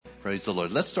Praise the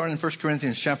Lord. Let's start in 1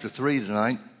 Corinthians chapter 3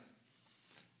 tonight.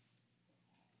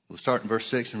 We'll start in verse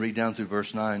 6 and read down through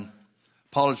verse 9.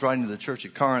 Paul is writing to the church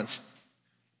at Corinth,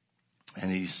 and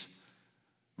he's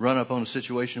run up on a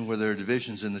situation where there are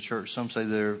divisions in the church. Some say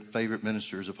their favorite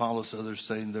minister is Apollos, others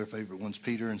saying their favorite one's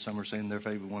Peter, and some are saying their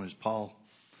favorite one is Paul.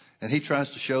 And he tries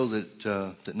to show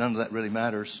that none of that really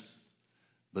matters,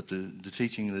 but the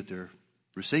teaching that they're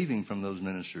receiving from those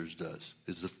ministers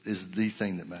is the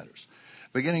thing that matters.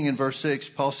 Beginning in verse 6,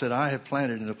 Paul said, I have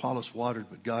planted and Apollos watered,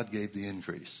 but God gave the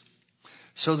increase.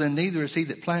 So then neither is he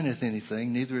that planteth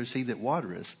anything, neither is he that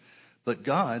watereth, but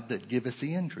God that giveth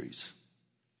the increase.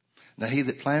 Now he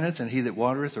that planteth and he that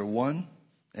watereth are one,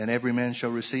 and every man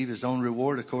shall receive his own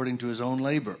reward according to his own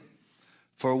labor.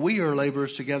 For we are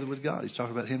laborers together with God. He's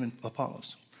talking about him and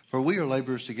Apollos. For we are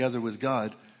laborers together with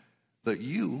God, but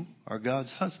you are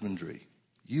God's husbandry.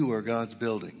 You are God's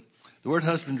building. The word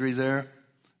husbandry there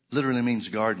literally means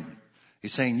garden.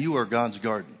 He's saying you are God's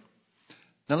garden.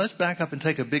 Now let's back up and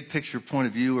take a big picture point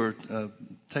of view, or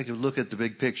take a look at the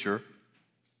big picture.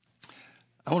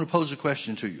 I want to pose a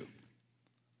question to you.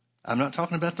 I'm not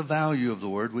talking about the value of the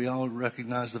word. We all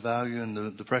recognize the value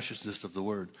and the preciousness of the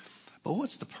word. But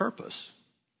what's the purpose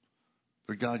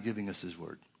for God giving us his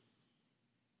word?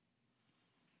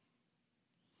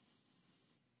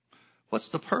 What's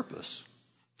the purpose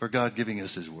for God giving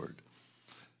us his word?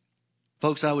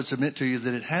 Folks, I would submit to you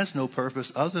that it has no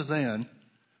purpose other than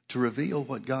to reveal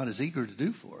what God is eager to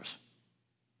do for us.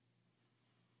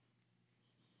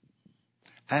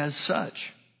 As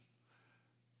such,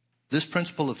 this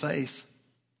principle of faith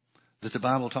that the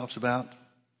Bible talks about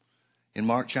in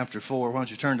Mark chapter 4, why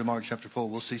don't you turn to Mark chapter 4,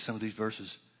 we'll see some of these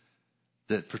verses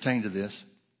that pertain to this.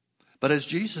 But as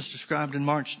Jesus described in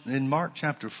Mark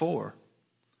chapter 4,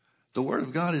 the word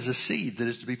of God is a seed that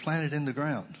is to be planted in the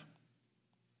ground.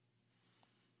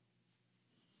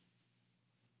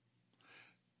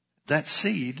 That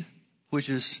seed, which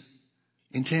is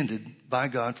intended by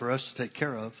God for us to take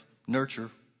care of,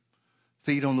 nurture,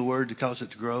 feed on the word to cause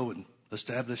it to grow and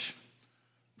establish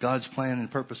God's plan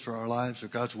and purpose for our lives, or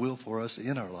God's will for us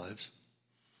in our lives.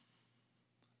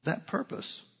 That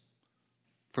purpose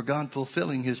for God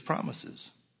fulfilling his promises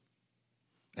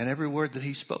and every word that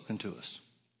he's spoken to us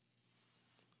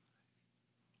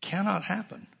cannot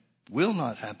happen, will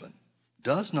not happen,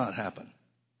 does not happen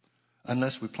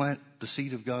unless we plant the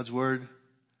seed of God's word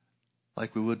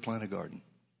like we would plant a garden.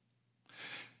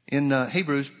 In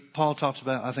Hebrews, Paul talks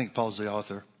about, I think Paul's the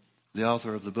author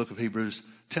of the book of Hebrews,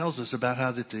 tells us about how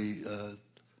that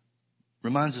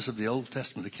reminds us of the Old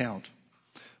Testament account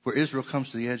where Israel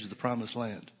comes to the edge of the promised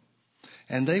land.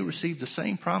 And they received the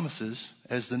same promises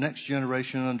as the next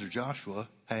generation under Joshua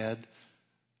had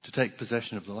to take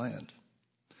possession of the land.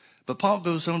 But Paul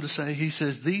goes on to say, he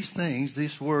says, these things,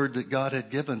 this word that God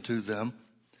had given to them,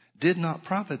 did not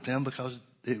profit them because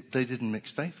they didn't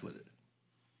mix faith with it.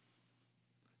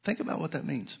 Think about what that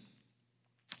means.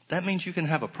 That means you can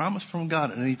have a promise from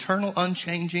God, an eternal,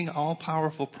 unchanging,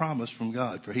 all-powerful promise from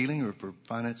God for healing or for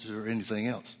finances or anything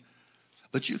else.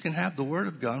 But you can have the word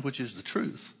of God, which is the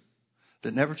truth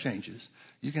that never changes.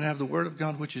 You can have the word of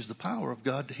God, which is the power of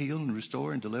God to heal and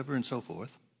restore and deliver and so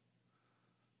forth.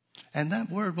 And that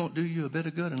word won't do you a bit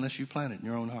of good unless you plant it in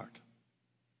your own heart.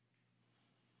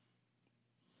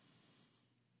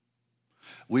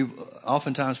 We've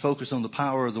oftentimes focused on the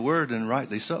power of the word, and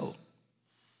rightly so.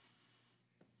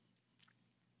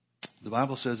 The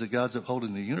Bible says that God's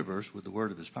upholding the universe with the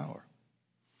word of his power.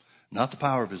 Not the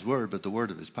power of his word, but the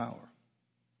word of his power.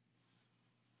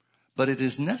 But it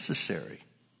is necessary,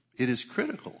 it is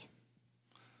critical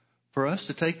for us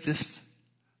to take this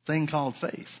thing called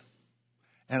faith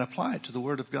and apply it to the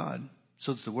word of God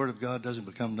so that the word of God doesn't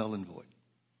become null and void.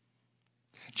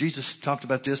 Jesus talked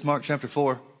about this, Mark chapter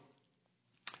 4.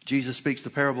 Jesus speaks the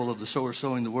parable of the sower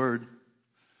sowing the word.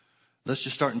 Let's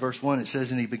just start in verse 1. It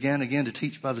says, and he began again to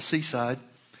teach by the seaside,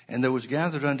 and there was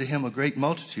gathered unto him a great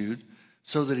multitude,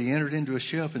 so that he entered into a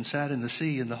ship and sat in the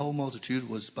sea, and the whole multitude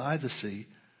was by the sea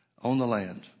on the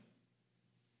land.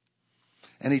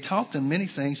 And he taught them many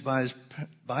things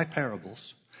by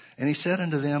parables. And he said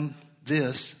unto them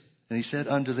this, and he said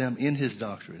unto them in his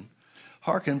doctrine,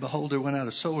 hearken, behold, there went out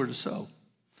a sower to sow.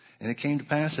 And it came to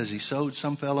pass, as he sowed,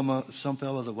 some fell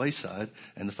at the wayside,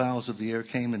 and the fowls of the air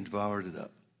came and devoured it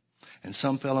up. And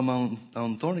some fell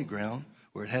on thorny ground,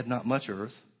 where it had not much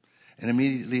earth. And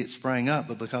immediately it sprang up,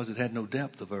 but because it had no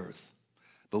depth of earth.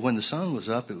 But when the sun was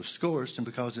up, it was scorched, and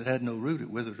because it had no root, it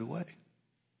withered away.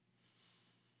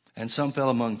 And some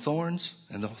fell among thorns,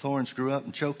 and the thorns grew up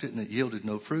and choked it, and it yielded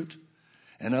no fruit.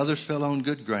 And others fell on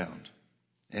good ground,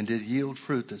 and did yield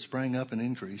fruit that sprang up and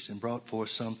increased, and brought forth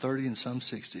some 30 and some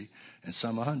 60 and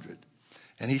some 100.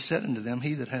 And he said unto them,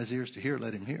 He that has ears to hear,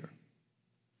 let him hear.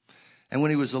 And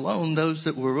when he was alone, those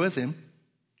that were with him,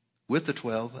 with the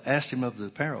 12, asked him of the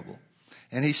parable.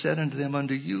 And he said unto them,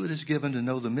 Unto you it is given to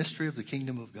know the mystery of the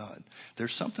kingdom of God.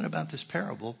 There's something about this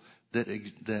parable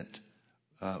that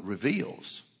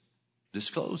reveals,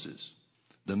 discloses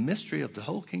the mystery of the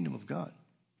whole kingdom of God.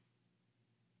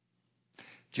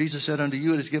 Jesus said, Unto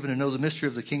you it is given to know the mystery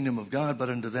of the kingdom of God, but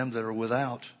unto them that are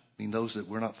without, I mean those that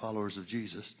were not followers of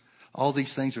Jesus, all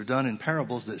these things are done in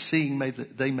parables, that seeing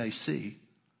they may see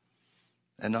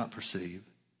and not perceive,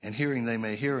 and hearing they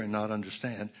may hear and not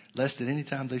understand, lest at any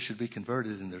time they should be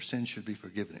converted and their sins should be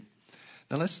forgiven him.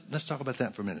 Now let's talk about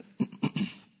that for a minute.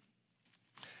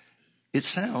 It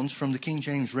sounds, from the King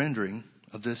James rendering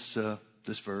of this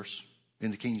verse in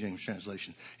the King James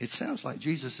translation, it sounds like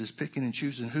Jesus is picking and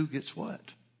choosing who gets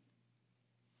what.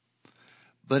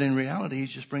 But in reality,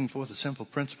 he's just bringing forth a simple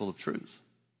principle of truth.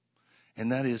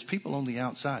 And that is, people on the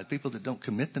outside, people that don't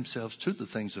commit themselves to the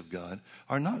things of God,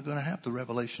 are not going to have the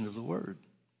revelation of the Word.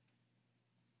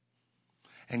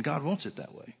 And God wants it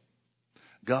that way.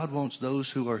 God wants those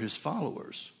who are his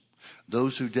followers,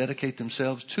 those who dedicate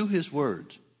themselves to his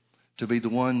Word, to be the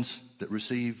ones that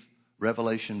receive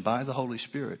revelation by the Holy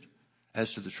Spirit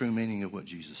as to the true meaning of what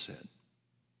Jesus said.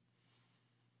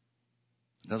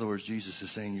 In other words, Jesus is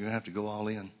saying you're going to have to go all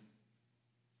in.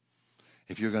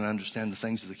 If you're going to understand the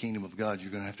things of the kingdom of God,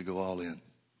 you're going to have to go all in.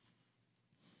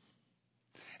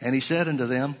 And he said unto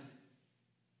them,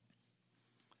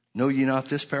 Know ye not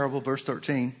this parable? Verse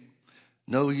 13.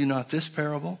 Know ye not this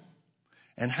parable?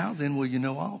 And how then will you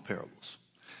know all parables?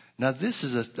 Now this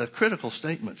is a critical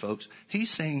statement, folks.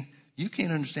 He's saying you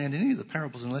can't understand any of the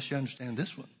parables unless you understand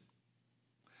this one.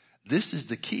 This is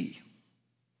the key,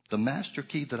 the master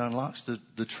key that unlocks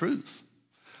the truth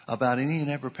about any and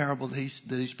every parable that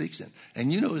he speaks in.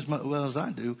 And you know as well as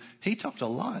I do, he talked a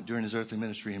lot during his earthly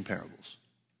ministry in parables.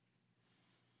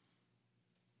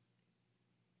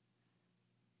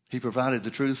 He provided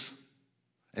the truth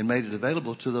and made it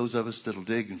available to those of us that will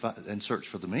dig and search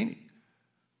for the meaning.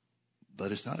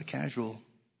 But it's not a casual,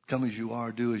 come as you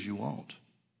are, do as you want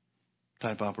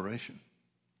type operation.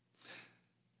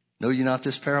 Know ye not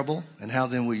this parable? And how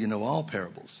then will you know all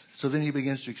parables? So then he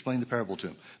begins to explain the parable to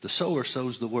him. The sower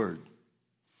sows the word.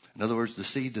 In other words, the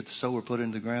seed that the sower put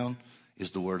in the ground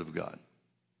is the word of God.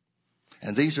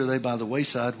 And these are they by the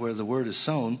wayside where the word is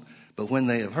sown. But when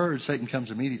they have heard, Satan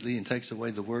comes immediately and takes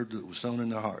away the word that was sown in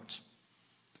their hearts.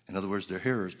 In other words, they're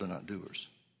hearers but not doers.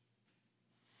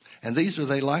 And these are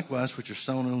they likewise which are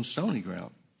sown on stony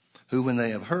ground, who when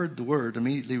they have heard the word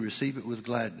immediately receive it with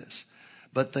gladness.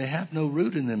 But they have no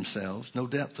root in themselves, no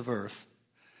depth of earth,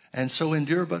 and so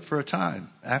endure but for a time.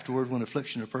 Afterward, when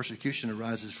affliction or persecution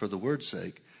arises for the word's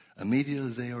sake,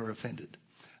 immediately they are offended.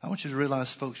 I want you to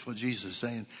realize, folks, what Jesus is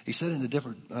saying. He said in a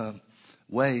different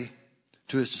way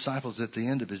to his disciples at the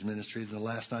end of his ministry, the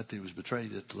last night that he was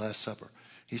betrayed at the Last Supper.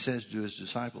 He says to his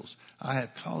disciples, I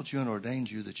have called you and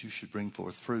ordained you that you should bring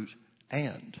forth fruit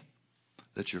and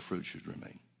that your fruit should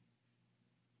remain.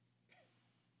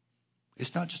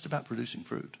 It's not just about producing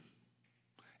fruit.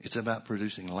 It's about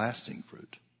producing lasting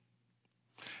fruit.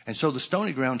 And so the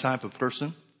stony ground type of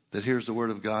person that hears the word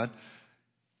of God,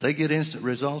 they get instant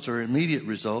results or immediate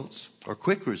results or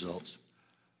quick results,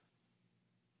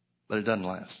 but it doesn't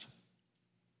last.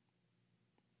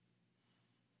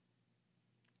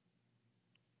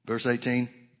 Verse 18,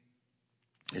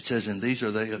 it says, And these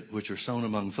are they which are sown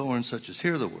among thorns, such as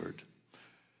hear the word,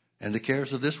 and the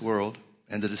cares of this world,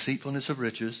 and the deceitfulness of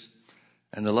riches,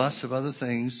 and the lusts of other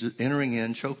things entering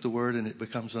in choke the word, and it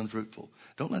becomes unfruitful.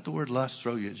 Don't let the word lust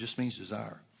throw you. It just means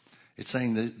desire. It's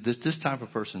saying that this type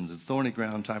of person, the thorny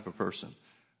ground type of person,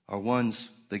 are ones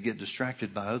that get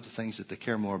distracted by other things that they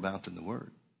care more about than the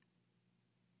word.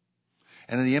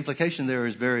 And the implication there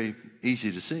is very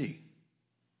easy to see.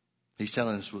 He's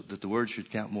telling us that the word should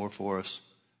count more for us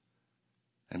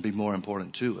and be more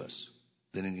important to us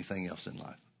than anything else in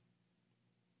life.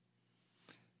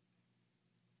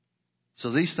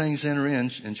 So these things enter in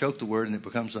and choke the word, and it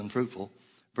becomes unfruitful.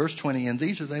 Verse 20, And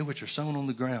these are they which are sown on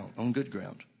the ground, on good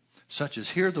ground, such as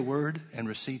hear the word and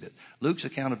receive it. Luke's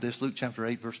account of this, Luke chapter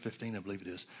 8, verse 15, I believe it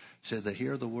is, said they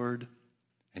hear the word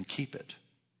and keep it.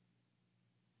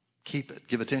 Keep it.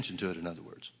 Give attention to it, in other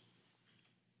words.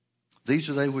 These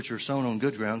are they which are sown on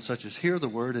good ground, such as hear the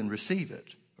word and receive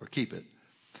it, or keep it,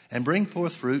 and bring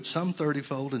forth fruit, some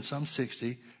 30-fold, and some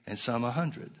 60, and some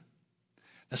 100.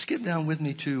 Now skip down with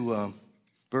me to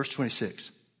verse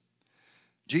 26.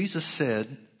 Jesus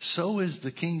said, So is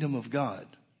the kingdom of God.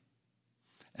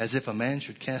 as if a man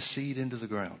should cast seed into the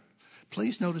ground.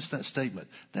 Please notice that statement.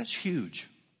 That's huge.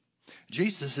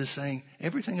 Jesus is saying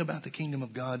everything about the kingdom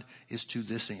of God is to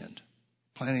this end,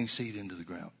 planting seed into the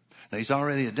ground. Now, he's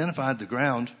already identified the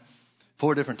ground,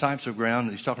 4 different types of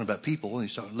ground. He's talking about people, and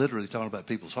he's literally talking about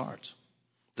people's hearts,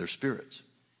 their spirits.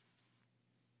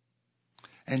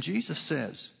 And Jesus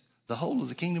says, the whole of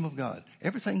the kingdom of God,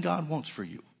 everything God wants for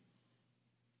you.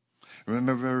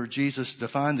 Remember, Jesus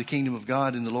defined the kingdom of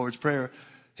God in the Lord's Prayer.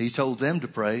 He told them to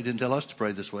pray. He didn't tell us to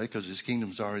pray this way because his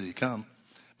kingdom's already come.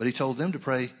 But he told them to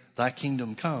pray, thy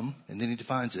kingdom come, and then he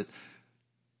defines it,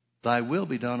 thy will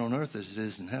be done on earth as it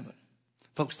is in heaven.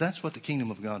 Folks, that's what the kingdom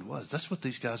of God was. That's what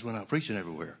these guys went out preaching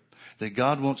everywhere. That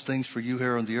God wants things for you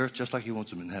here on the earth just like he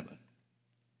wants them in heaven.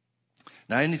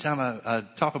 Now, anytime I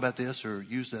talk about this or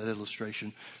use that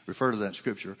illustration, refer to that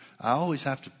scripture, I always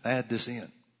have to add this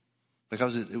in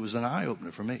because it was an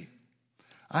eye-opener for me.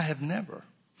 I have never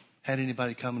had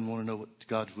anybody come and want to know what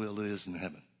God's will is in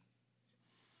heaven.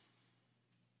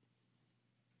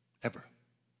 Ever.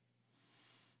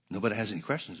 Nobody has any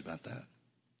questions about that.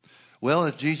 Well,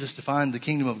 if Jesus defined the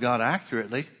kingdom of God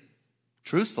accurately,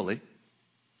 truthfully,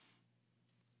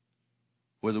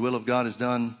 where the will of God is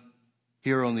done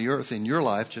here on the earth in your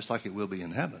life, just like it will be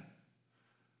in heaven.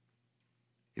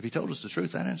 If he told us the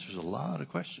truth, that answers a lot of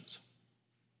questions.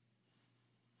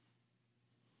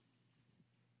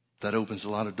 That opens a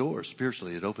lot of doors.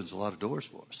 Spiritually, it opens a lot of doors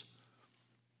for us.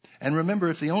 And remember,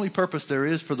 if the only purpose there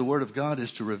is for the Word of God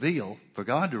is to reveal, for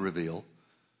God to reveal,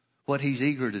 what he's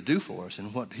eager to do for us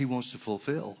and what he wants to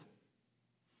fulfill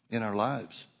in our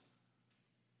lives,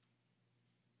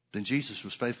 then Jesus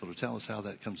was faithful to tell us how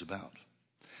that comes about.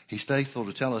 He's faithful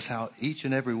to tell us how each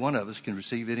and every one of us can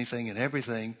receive anything and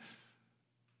everything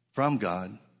from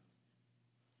God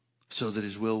so that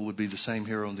his will would be the same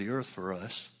here on the earth for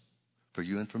us, for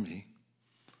you and for me,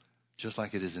 just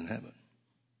like it is in heaven.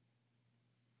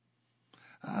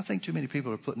 I think too many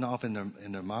people are putting off in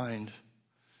their mind.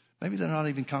 Maybe they're not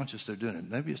even conscious they're doing it.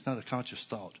 Maybe it's not a conscious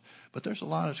thought. But there's a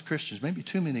lot of Christians, maybe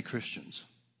too many Christians,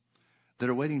 that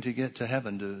are waiting to get to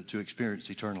heaven to experience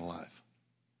eternal life.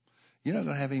 You're not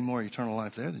going to have any more eternal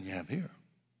life there than you have here.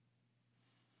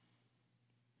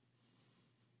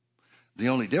 The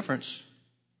only difference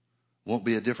won't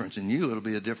be a difference in you. It'll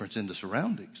be a difference in the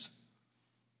surroundings.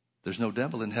 There's no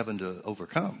devil in heaven to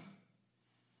overcome.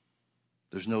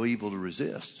 There's no evil to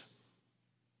resist.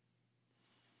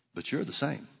 But you're the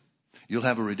same. You'll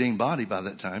have a redeemed body by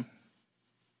that time.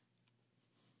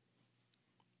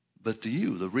 But to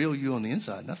you, the real you on the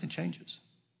inside, nothing changes.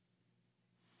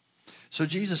 So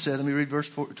Jesus said, let me read verse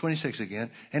 26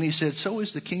 again. And he said, so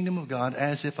is the kingdom of God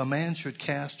as if a man should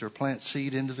cast or plant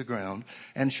seed into the ground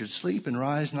and should sleep and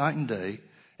rise night and day,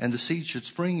 and the seed should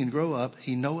spring and grow up,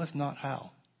 he knoweth not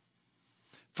how.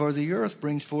 For the earth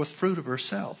brings forth fruit of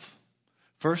herself.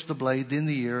 First the blade, then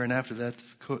the ear, and after that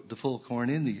the full corn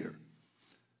in the ear.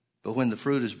 But when the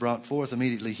fruit is brought forth,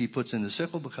 immediately he puts in the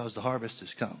sickle because the harvest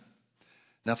has come.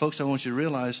 Now, folks, I want you to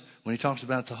realize when he talks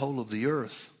about the whole of the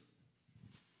earth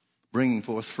bringing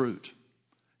forth fruit,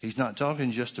 he's not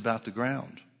talking just about the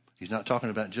ground. He's not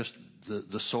talking about just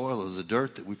the soil or the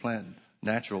dirt that we plant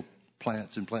natural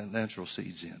plants and plant natural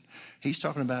seeds in. He's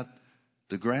talking about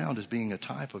the ground as being a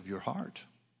type of your heart.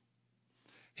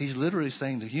 He's literally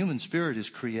saying the human spirit is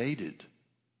created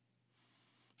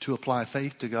to apply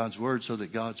faith to God's word so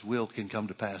that God's will can come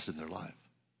to pass in their life.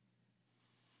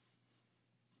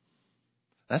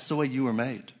 That's the way you were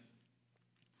made.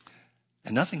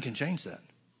 And nothing can change that.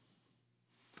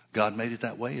 God made it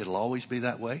that way. It'll always be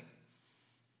that way.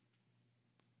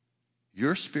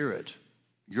 Your spirit,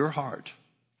 your heart,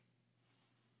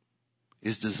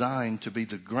 is designed to be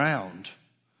the ground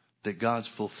that God's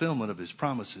fulfillment of his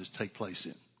promises take place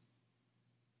in.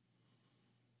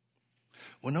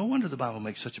 Well, no wonder the Bible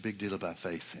makes such a big deal about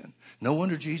faith then. No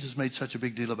wonder Jesus made such a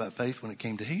big deal about faith when it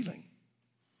came to healing.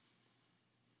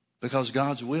 Because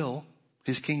God's will,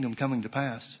 his kingdom coming to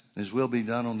pass, his will be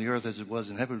done on the earth as it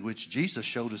was in heaven, which Jesus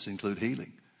showed us include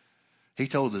healing. He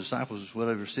told the disciples,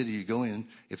 whatever city you go in,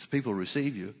 if the people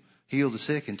receive you, heal the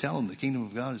sick and tell them the kingdom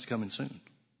of God is coming soon.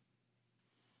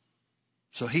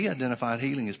 So he identified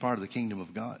healing as part of the kingdom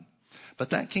of God.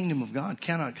 But that kingdom of God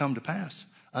cannot come to pass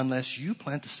unless you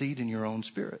plant the seed in your own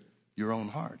spirit, your own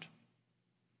heart.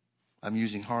 I'm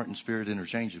using heart and spirit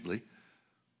interchangeably.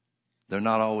 They're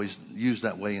not always used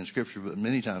that way in Scripture, but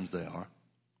many times they are.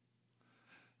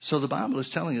 So the Bible is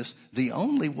telling us the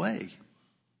only way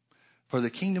for the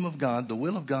kingdom of God, the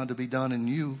will of God to be done in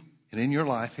you and in your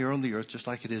life here on the earth, just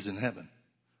like it is in heaven.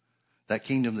 That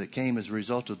kingdom that came as a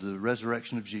result of the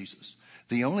resurrection of Jesus.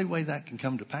 The only way that can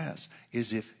come to pass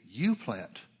is if you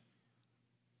plant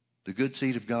the good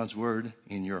seed of God's word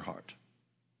in your heart.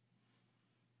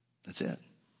 That's it.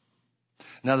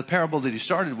 Now, the parable that he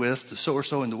started with, the sower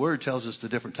sowing the word, tells us the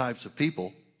different types of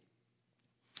people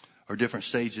or different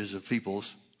stages of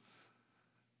people's.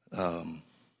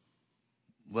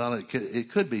 Well, it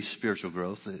could be spiritual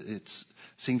growth. It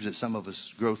seems that some of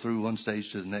us grow through one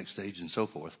stage to the next stage and so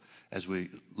forth as we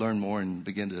learn more and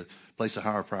begin to place a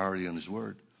higher priority on his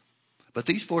word. But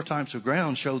these 4 types of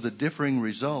ground show the differing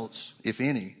results, if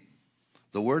any.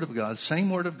 The word of God, same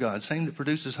that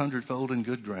produces 100-fold in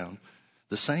good ground.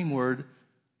 The same word,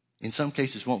 in some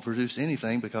cases, won't produce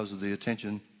anything because of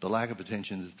the lack of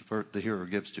attention that the hearer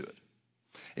gives to it.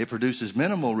 It produces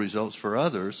minimal results for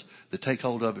others that take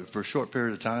hold of it for a short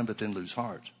period of time but then lose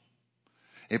heart.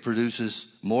 It produces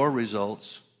more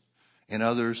results in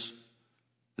others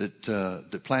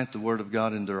that plant the word of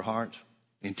God in their heart,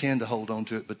 intend to hold on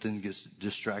to it, but then gets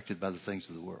distracted by the things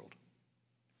of the world.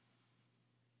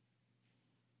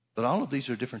 But all of these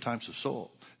are different types of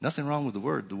soil. Nothing wrong with the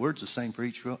word. The word's the same for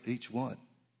each one.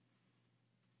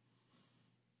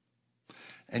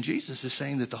 And Jesus is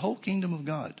saying that the whole kingdom of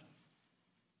God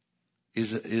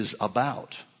is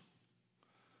about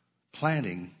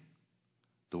planting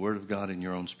the word of God in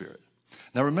your own spirit.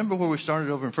 Now remember where we started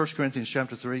over in 1 Corinthians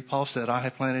chapter 3. Paul said, I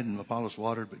have planted and Apollos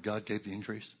watered, but God gave the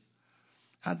increase.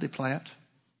 How did they plant?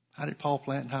 How did Paul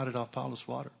plant and how did Apollos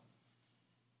water?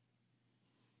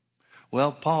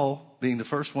 Well, Paul, being the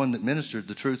first one that ministered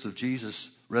the truth of Jesus'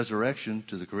 resurrection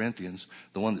to the Corinthians,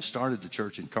 the one that started the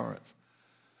church in Corinth,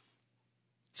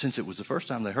 since it was the first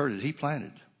time they heard it, he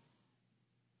planted.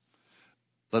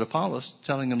 But Apollos,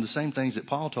 telling them the same things that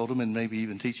Paul told them and maybe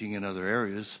even teaching in other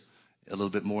areas a little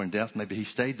bit more in depth. Maybe he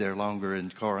stayed there longer in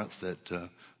Corinth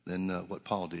than what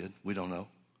Paul did. We don't know.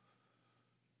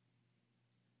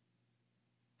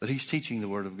 But he's teaching the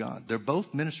word of God. They're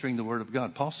both ministering the word of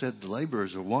God. Paul said the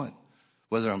laborers are one.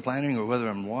 Whether I'm planting or whether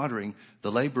I'm watering,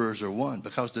 the laborers are one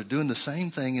because they're doing the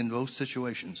same thing in both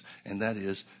situations. And that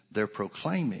is they're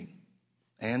proclaiming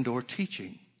and or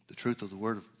teaching the truth of the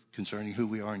word concerning who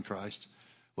we are in Christ,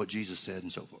 what Jesus said,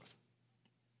 and so forth.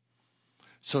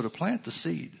 So to plant the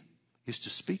seed is to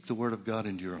speak the word of God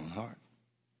into your own heart.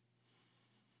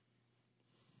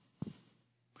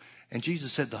 And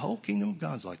Jesus said the whole kingdom of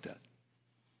God's like that.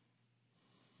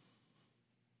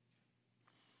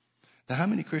 Now, how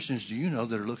many Christians do you know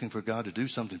that are looking for God to do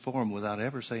something for them without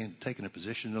ever taking a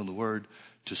position on the word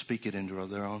to speak it into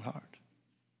their own heart?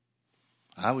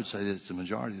 I would say that it's the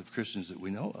majority of Christians that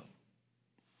we know of.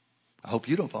 I hope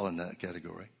you don't fall in that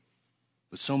category,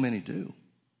 but so many do.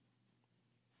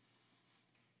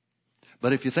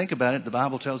 But if you think about it, the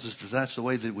Bible tells us that that's the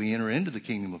way that we enter into the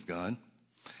kingdom of God.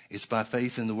 It's by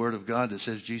faith in the word of God that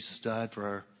says Jesus died for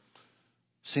our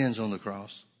sins on the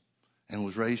cross and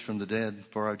was raised from the dead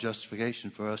for our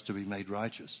justification, for us to be made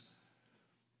righteous.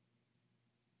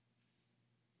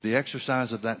 The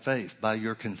exercise of that faith by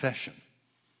your confession,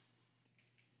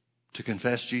 to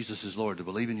confess Jesus as Lord, to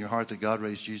believe in your heart that God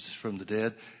raised Jesus from the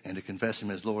dead, and to confess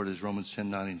him as Lord, as Romans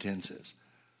 10:9 and 10 says.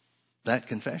 That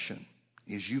confession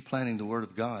is you planting the word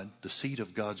of God, the seed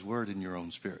of God's word in your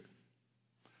own spirit.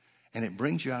 And it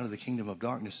brings you out of the kingdom of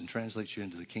darkness and translates you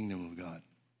into the kingdom of God.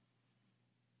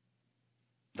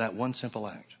 That one simple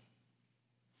act.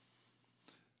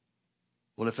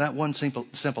 Well, if that one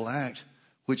simple act,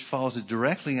 which falls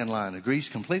directly in line, agrees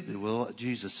completely with what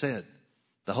Jesus said,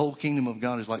 the whole kingdom of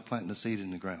God is like planting a seed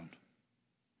in the ground.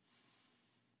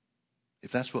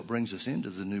 If that's what brings us into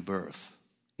the new birth,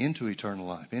 into eternal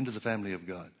life, into the family of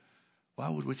God, why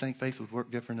would we think faith would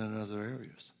work different in other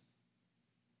areas?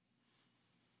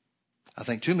 I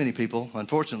think too many people,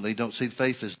 unfortunately, don't see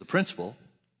faith as the principle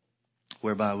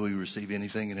whereby we receive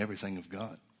anything and everything of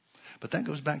God. But that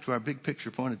goes back to our big picture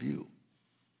point of view.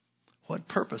 What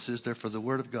purpose is there for the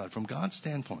word of God? From God's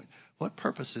standpoint, what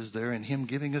purpose is there in him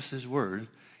giving us his word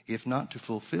if not to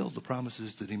fulfill the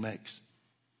promises that he makes?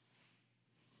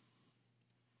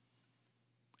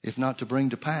 If not to bring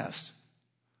to pass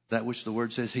that which the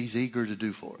word says he's eager to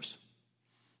do for us,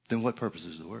 then what purpose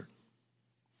is the word?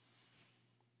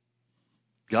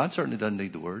 God certainly doesn't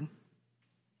need the word.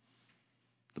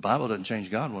 The Bible doesn't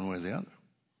change God one way or the other.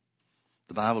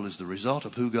 The Bible is the result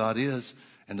of who God is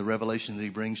and the revelation that he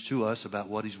brings to us about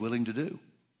what he's willing to do.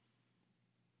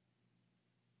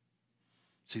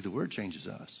 See, the word changes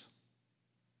us.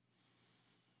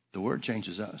 The word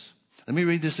changes us. Let me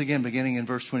read this again, beginning in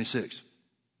verse 26.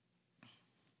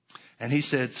 And he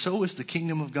said, so is the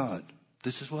kingdom of God.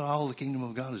 This is what all the kingdom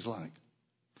of God is like.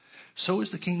 So is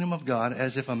the kingdom of God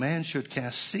as if a man should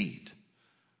cast seed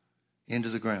into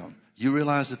the ground. You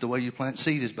realize that the way you plant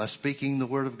seed is by speaking the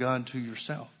word of God to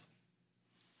yourself.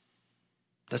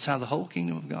 That's how the whole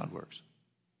kingdom of God works.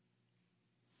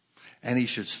 And he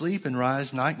should sleep and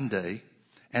rise night and day,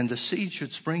 and the seed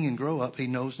should spring and grow up, he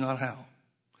knows not how.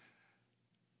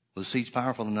 Well, the seed's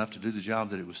powerful enough to do the job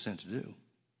that it was sent to do.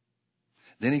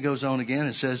 Then he goes on again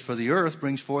and says, for the earth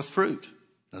brings forth fruit.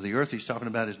 Now, the earth he's talking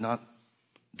about is not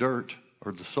dirt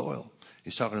or the soil.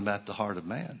 He's talking about the heart of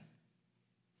man.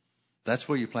 That's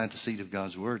where you plant the seed of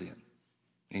God's word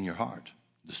in your heart,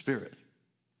 the Spirit.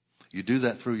 You do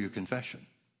that through your confession.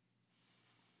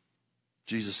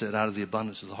 Jesus said, out of the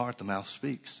abundance of the heart, the mouth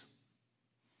speaks.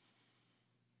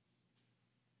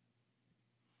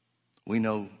 We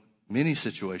know many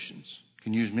situations,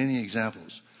 can use many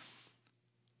examples,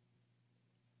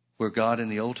 where God in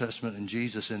the Old Testament and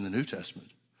Jesus in the New Testament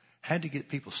had to get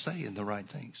people saying the right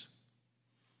things.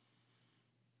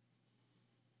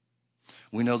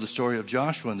 We know the story of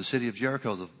Joshua in the city of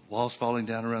Jericho, the walls falling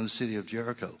down around the city of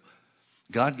Jericho.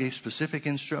 God gave specific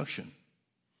instruction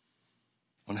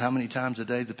on how many times a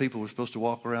day the people were supposed to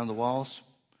walk around the walls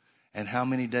and how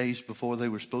many days before they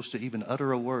were supposed to even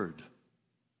utter a word.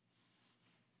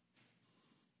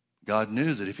 God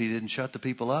knew that if he didn't shut the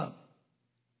people up,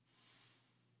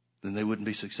 then they wouldn't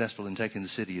be successful in taking the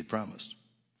city he had promised.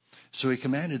 So he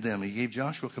commanded them. He gave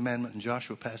Joshua a commandment, and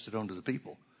Joshua passed it on to the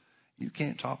people. You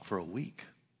can't talk for a week.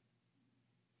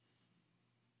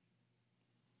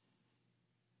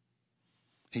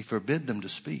 He forbid them to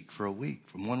speak for a week,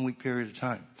 from 1 week period of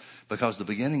time, because the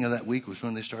beginning of that week was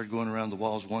when they started going around the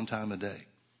walls one time a day.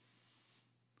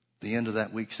 The end of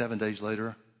that week, 7 days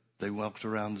later, they walked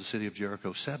around the city of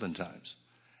Jericho 7 times.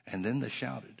 And then they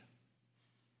shouted.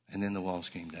 And then the walls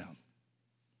came down.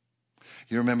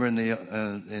 You remember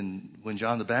when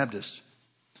John the Baptist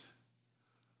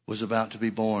was about to be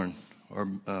born, or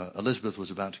Elizabeth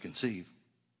was about to conceive,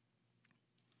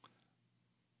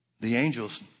 the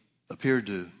angels appeared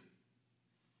to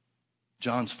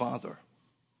John's father.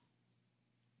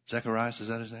 Zacharias, is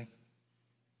that his name?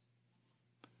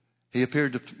 He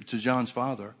appeared to John's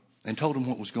father and told him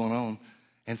what was going on,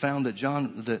 and found that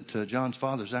John's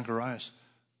father, Zacharias,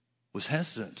 was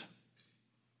hesitant.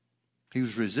 He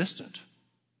was resistant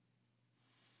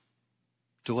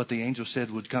to what the angel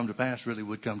said would come to pass, really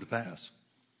would come to pass.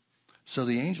 So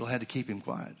the angel had to keep him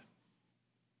quiet.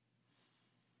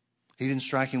 He didn't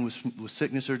strike him with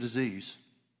sickness or disease,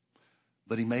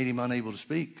 but he made him unable to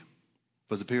speak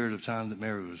for the period of time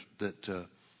that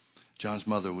John's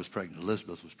mother was pregnant,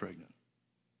 Elizabeth was pregnant.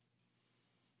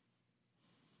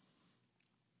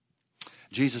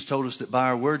 Jesus told us that by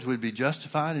our words we'd be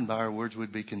justified and by our words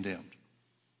we'd be condemned.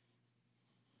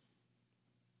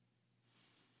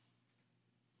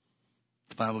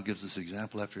 The Bible gives us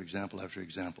example after example after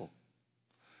example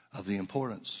of the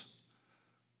importance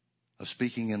of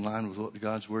speaking in line with what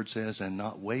God's word says and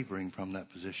not wavering from that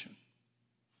position.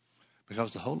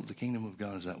 Because the whole of the kingdom of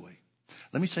God is that way.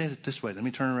 Let me say it this way. Let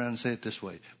me turn around and say it this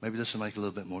way. Maybe this will make a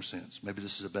little bit more sense. Maybe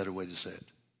this is a better way to say it.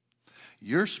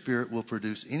 Your spirit will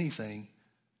produce anything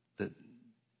that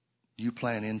you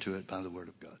plan into it by the word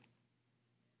of God.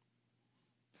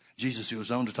 Jesus goes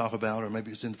on to talk about, or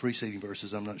maybe it's in the preceding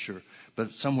verses, I'm not sure,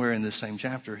 but somewhere in this same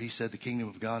chapter, he said the kingdom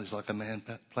of God is like a man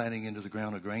planting into the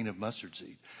ground a grain of mustard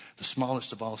seed, the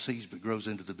smallest of all seeds, but grows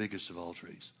into the biggest of all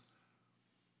trees.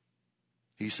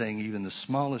 He's saying even the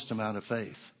smallest amount of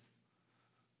faith,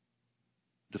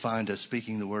 defined as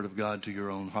speaking the word of God to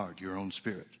your own heart, your own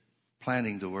spirit,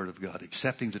 planting the word of God,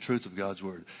 accepting the truth of God's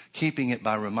word, keeping it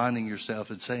by reminding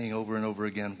yourself and saying over and over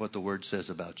again what the word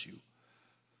says about you.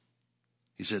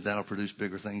 He said that'll produce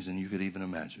bigger things than you could even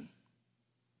imagine.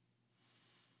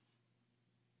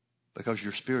 Because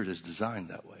your spirit is designed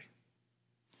that way.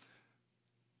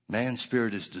 Man's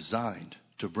spirit is designed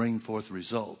to bring forth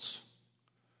results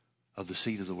of the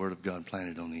seed of the word of God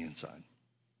planted on the inside.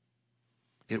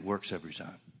 It works every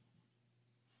time.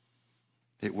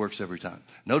 It works every time.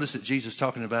 Notice that Jesus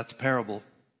talking about the parable,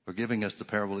 or giving us the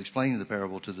parable, explaining the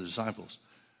parable to the disciples,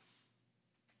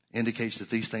 indicates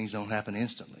that these things don't happen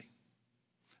instantly.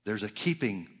 There's a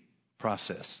keeping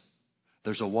process.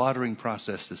 There's a watering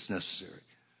process that's necessary.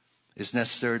 It's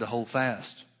necessary to hold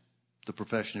fast the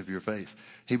profession of your faith.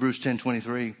 Hebrews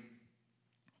 10:23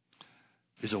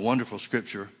 is a wonderful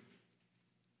scripture.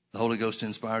 The Holy Ghost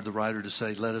inspired the writer to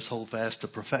say, let us hold fast the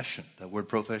profession. That word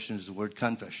profession is the word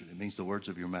confession. It means the words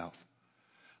of your mouth.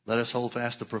 Let us hold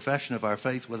fast the profession of our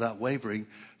faith without wavering,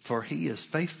 for he is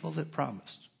faithful that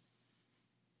promised.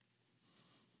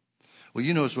 Well,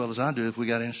 you know as well as I do, if we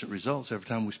got instant results every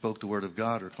time we spoke the word of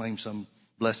God or claimed some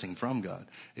blessing from God,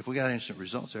 if we got instant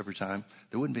results every time,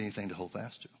 there wouldn't be anything to hold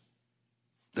fast to.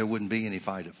 There wouldn't be any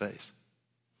fight of faith.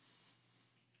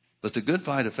 But the good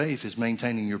fight of faith is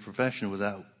maintaining your profession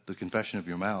without the confession of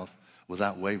your mouth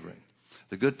without wavering.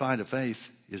 The good fight of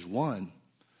faith is won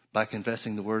by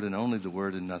confessing the word and only the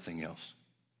word and nothing else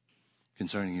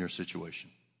concerning your situation,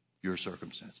 your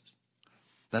circumstances.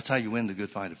 That's how you win the good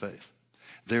fight of faith.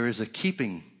 There is a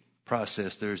keeping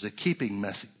process. There is a keeping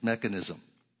mechanism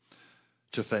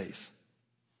to faith,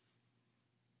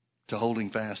 to holding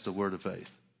fast the word of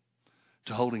faith,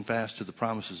 to holding fast to the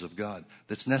promises of God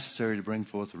that's necessary to bring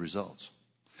forth the results.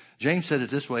 James said it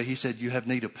this way. He said, you have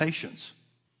need of patience.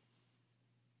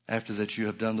 After that you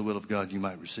have done the will of God, you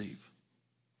might receive.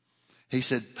 He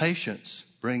said, patience,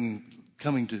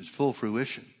 coming to its full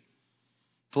fruition,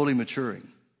 fully maturing,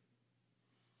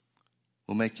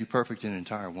 will make you perfect and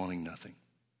entire, wanting nothing,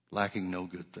 lacking no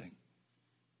good thing.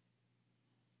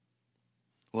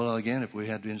 Well, again, if we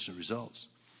had instant results,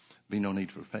 there'd be no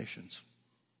need for patience.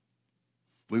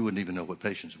 We wouldn't even know what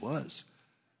patience was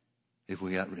if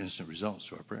we got instant results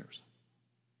to our prayers.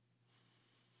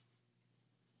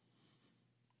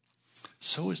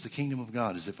 So is the kingdom of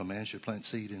God, as if a man should plant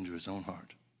seed into his own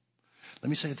heart. Let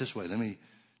me say it this way. Let me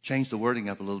change the wording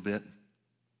up a little bit.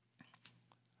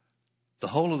 The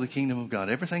whole of the kingdom of God,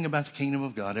 everything about the kingdom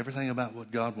of God, everything about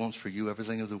what God wants for you,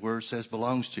 everything that the word says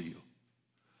belongs to you,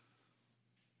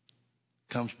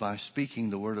 comes by speaking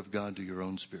the word of God to your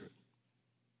own spirit.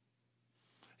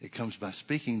 It comes by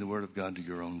speaking the word of God to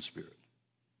your own spirit.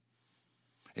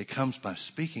 It comes by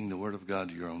speaking the word of God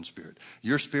to your own spirit.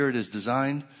 Your spirit is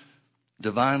designed,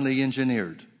 divinely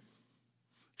engineered,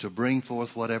 to bring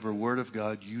forth whatever word of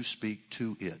God you speak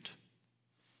to it,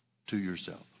 to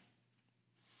yourself.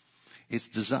 It's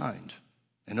designed,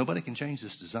 and nobody can change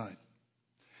this design.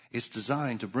 It's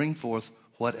designed to bring forth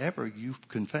whatever you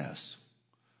confess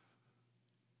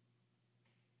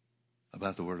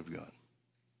about the word of God.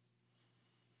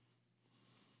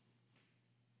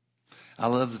 I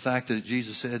love the fact that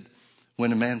Jesus said,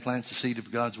 when a man plants the seed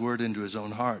of God's word into his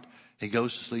own heart, he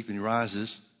goes to sleep and he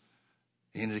rises.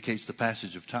 He indicates the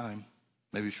passage of time.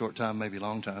 Maybe a short time, maybe a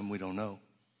long time, we don't know.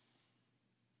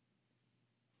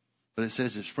 But it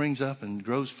says it springs up and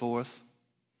grows forth,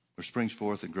 or springs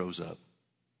forth and grows up.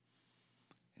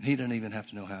 And he doesn't even have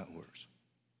to know how it works.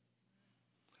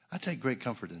 I take great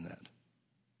comfort in that.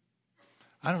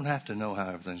 I don't have to know how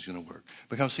everything's going to work.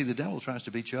 Because, see, the devil tries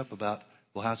to beat you up about,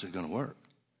 well, how's it going to work?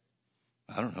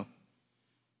 I don't know.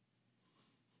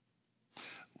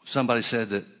 Somebody said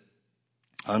that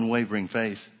unwavering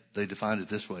faith, they defined it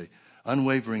this way.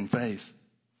 Unwavering faith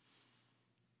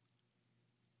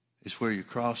is where you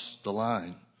cross the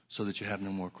line so that you have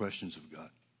no more questions of God.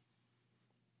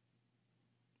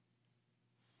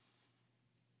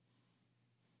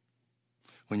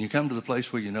 When you come to the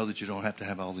place where you know that you don't have to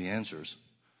have all the answers,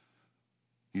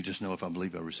 you just know if I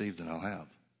believe I received, then I'll have.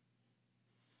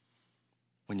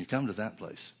 When you come to that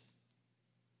place,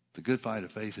 the good fight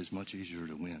of faith is much easier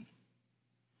to win.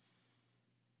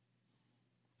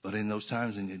 But in those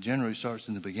times, and it generally starts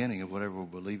in the beginning of whatever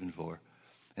we're believing for,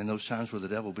 in those times where the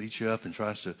devil beats you up and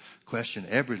tries to question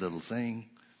every little thing,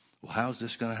 well, how's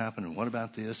this going to happen? And what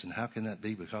about this? And how can that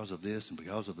be because of this and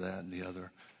because of that and the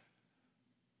other?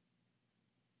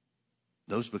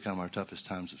 Those become our toughest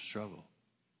times of struggle.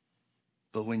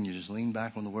 But when you just lean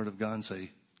back on the word of God and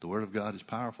say, the word of God is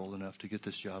powerful enough to get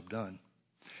this job done.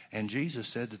 And Jesus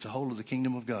said that the whole of the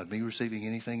kingdom of God, me receiving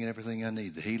anything and everything I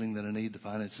need, the healing that I need, the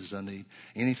finances I need,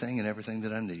 anything and everything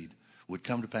that I need, would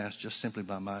come to pass just simply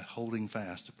by my holding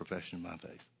fast the profession of my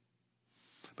faith.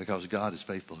 Because God is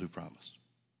faithful who promised.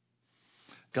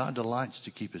 God delights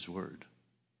to keep his word.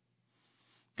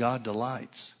 God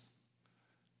delights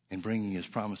in bringing his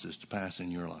promises to pass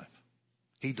in your life.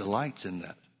 He delights in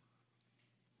that.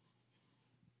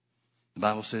 The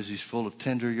Bible says he's full of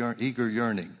eager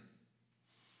yearning.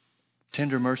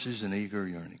 Tender mercies and eager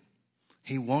yearning.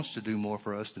 He wants to do more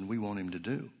for us than we want him to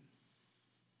do.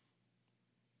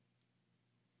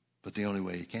 But the only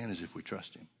way he can is if we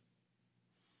trust him.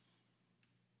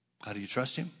 How do you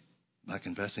trust him? By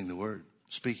confessing the word,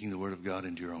 speaking the word of God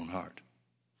into your own heart.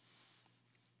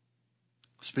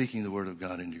 Speaking the word of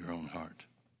God into your own heart.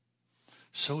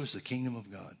 So is the kingdom of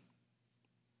God.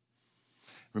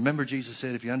 Remember, Jesus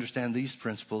said, if you understand these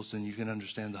principles, then you can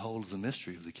understand the whole of the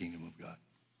mystery of the kingdom of God.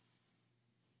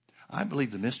 I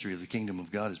believe the mystery of the kingdom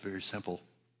of God is very simple.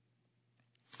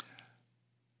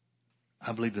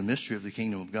 I believe the mystery of the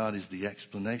kingdom of God is the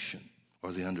explanation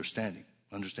or the understanding.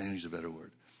 Understanding is a better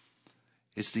word.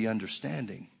 It's the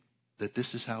understanding that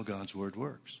this is how God's word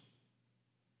works.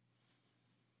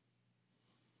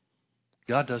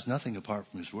 God does nothing apart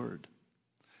from his word.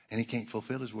 And he can't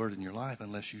fulfill his word in your life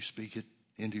unless you speak it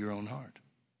into your own heart.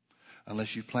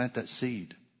 Unless you plant that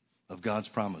seed of God's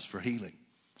promise for healing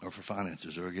or for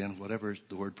finances, or again, whatever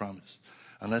the word promise.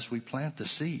 Unless we plant the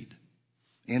seed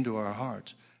into our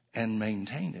hearts and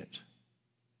maintain it.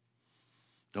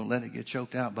 Don't let it get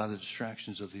choked out by the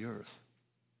distractions of the earth,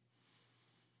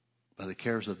 by the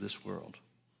cares of this world.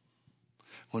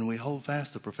 When we hold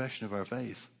fast the profession of our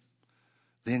faith,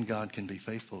 then God can be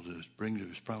faithful to bring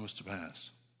his promise to pass.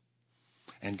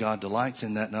 And God delights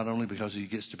in that not only because he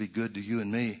gets to be good to you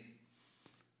and me,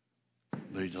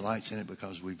 but he delights in it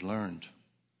because we've learned,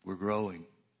 we're growing,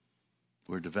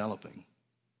 we're developing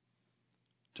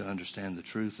to understand the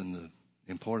truth and the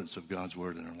importance of God's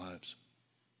word in our lives.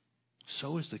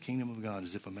 So is the kingdom of God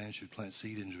as if a man should plant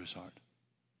seed into his heart,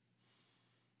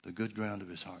 the good ground of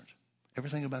his heart.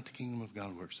 Everything about the kingdom of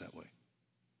God works that way.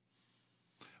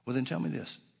 Well, then tell me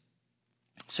this.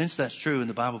 Since that's true, and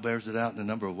the Bible bears it out in a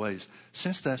number of ways,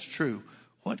 since that's true,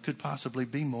 what could possibly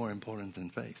be more important than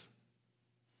faith?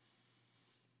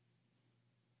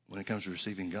 When it comes to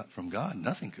receiving God, from God,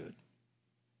 nothing could.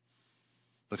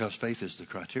 Because faith is the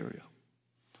criteria.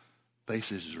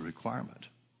 Faith is a requirement.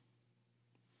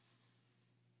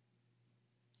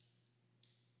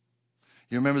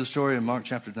 You remember the story in Mark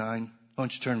chapter 9? Why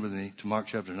don't you turn with me to Mark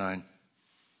chapter 9?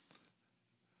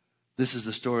 This is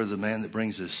the story of the man that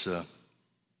brings this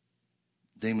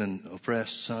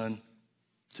demon-oppressed son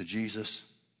to Jesus,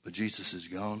 but Jesus is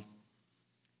gone.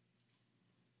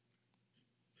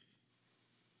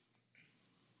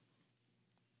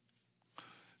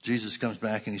 Jesus comes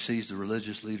back and he sees the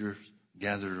religious leaders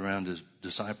gathered around his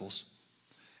disciples.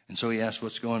 And so he asked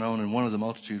what's going on. And one of the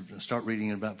multitude, start reading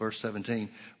in about verse 17.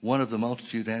 One of the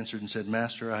multitude answered and said,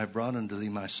 Master, I have brought unto thee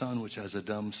my son, which has a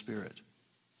dumb spirit.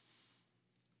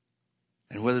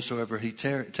 And whithersoever he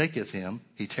taketh him,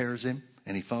 he tears him,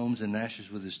 and he foams and gnashes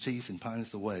with his teeth and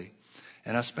pineth away.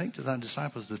 And I spake to thy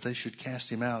disciples that they should cast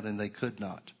him out, and they could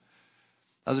not.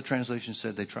 Other translations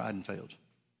said they tried and failed.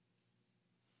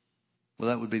 Well,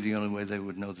 that would be the only way they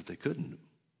would know that they couldn't,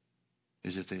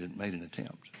 is if they had made an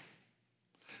attempt.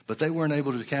 But they weren't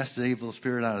able to cast the evil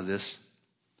spirit out of this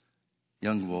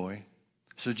young boy.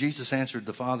 So Jesus answered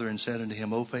the father and said unto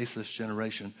him, O faithless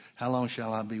generation, how long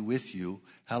shall I be with you?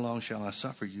 How long shall I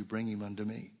suffer you? Bring him unto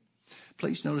me.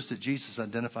 Please notice that Jesus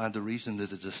identified the reason that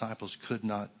the disciples could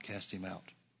not cast him out.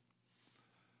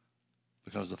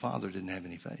 Because the father didn't have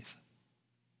any faith.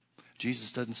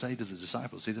 Jesus doesn't say to the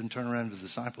disciples, he doesn't turn around to the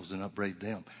disciples and upbraid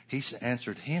them. He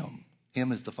answered him.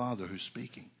 Him is the Father who's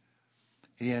speaking.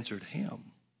 He answered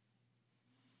him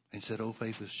and said, O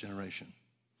faithless generation,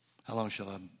 how long shall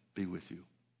I be with you?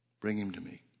 Bring him to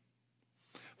me.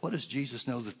 What does Jesus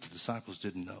know that the disciples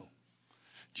didn't know?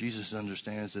 Jesus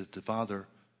understands that the Father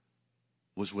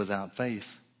was without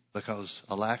faith because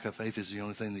a lack of faith is the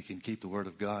only thing that can keep the word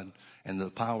of God and the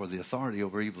power, the authority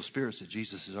over evil spirits that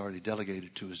Jesus has already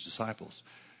delegated to his disciples.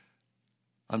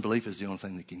 Unbelief is the only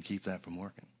thing that can keep that from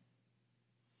working.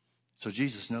 So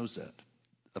Jesus knows that.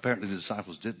 Apparently the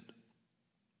disciples didn't.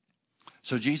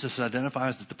 So Jesus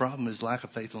identifies that the problem is lack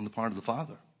of faith on the part of the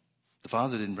Father. The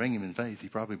Father didn't bring him in faith. He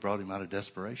probably brought him out of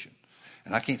desperation.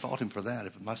 And I can't fault him for that.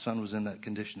 If my son was in that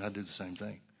condition, I'd do the same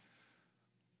thing.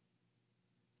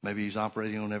 Maybe he's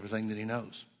operating on everything that he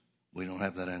knows. We don't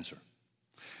have that answer.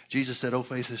 Jesus said, O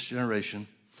faithless generation,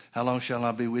 how long shall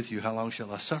I be with you? How long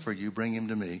shall I suffer you? Bring him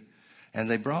to me. And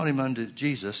they brought him unto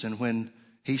Jesus. And when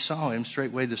he saw him,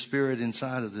 straightway the spirit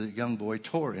inside of the young boy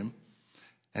tore him.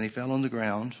 And he fell on the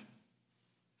ground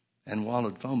and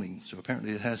wallowed foaming. So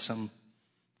apparently it has some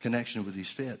connection with these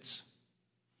fits,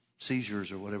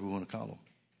 seizures or whatever we want to call them.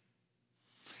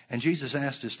 And Jesus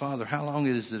asked his father, how long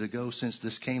is it ago since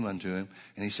this came unto him?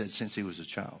 And he said, since he was a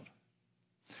child.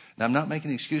 Now, I'm not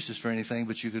making excuses for anything,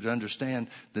 but you could understand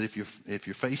that if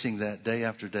you're facing that day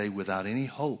after day without any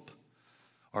hope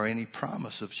or any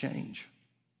promise of change,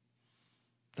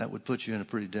 that would put you in a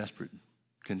pretty desperate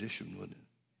condition, wouldn't it?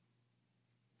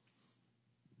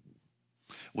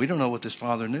 We don't know what this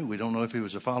father knew. We don't know if he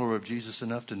was a follower of Jesus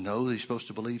enough to know that he's supposed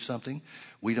to believe something.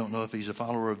 We don't know if he's a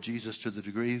follower of Jesus to the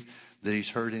degree that he's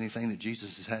heard anything that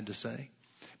Jesus has had to say.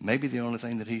 Maybe the only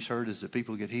thing that he's heard is that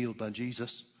people get healed by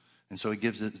Jesus. And so he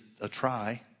gives it a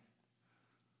try,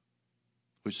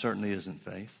 which certainly isn't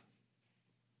faith.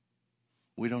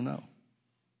 We don't know.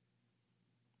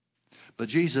 But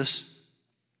Jesus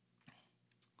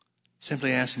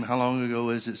simply asked him, how long ago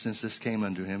is it since this came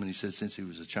unto him? And he said, since he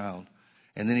was a child.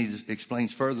 And then he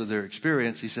explains further their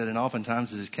experience. He said, and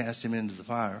oftentimes it has cast him into the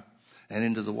fire and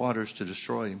into the waters to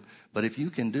destroy him. But if you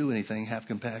can do anything, have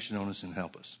compassion on us and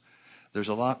help us. There's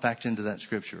a lot packed into that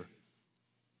scripture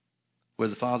where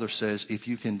the Father says, if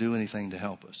you can do anything to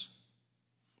help us,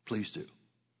 please do.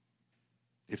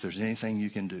 if there's anything you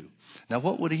can do. Now,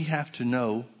 what would he have to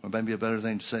know, or maybe a better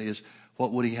thing to say is,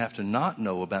 what would he have to not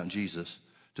know about Jesus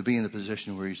to be in the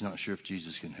position where he's not sure if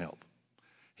Jesus can help?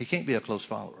 He can't be a close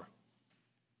follower.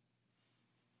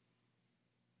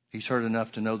 He's heard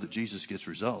enough to know that Jesus gets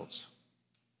results.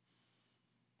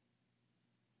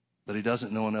 But he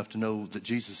doesn't know enough to know that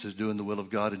Jesus is doing the will of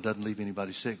God and doesn't leave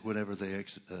anybody sick whenever they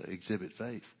exhibit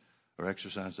faith or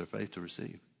exercise their faith to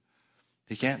receive.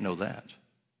 He can't know that.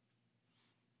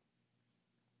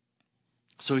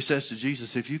 So he says to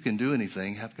Jesus, if you can do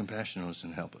anything, have compassion on us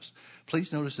and help us.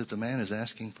 Please notice that the man is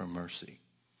asking for mercy.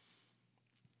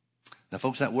 Now,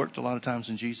 folks, that worked a lot of times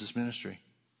in Jesus' ministry.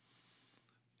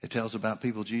 It tells about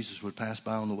people Jesus would pass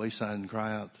by on the wayside and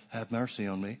cry out, have mercy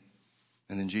on me.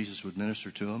 And then Jesus would minister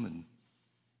to them and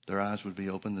their eyes would be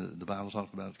open. The Bible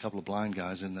talked about a couple of blind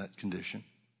guys in that condition.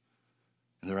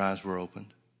 And their eyes were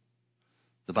opened.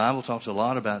 The Bible talks a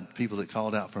lot about people that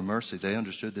called out for mercy. They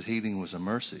understood that healing was a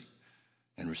mercy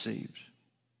and received.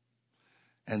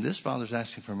 And this father's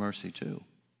asking for mercy too.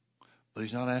 But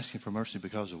he's not asking for mercy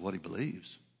because of what he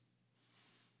believes.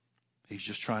 He's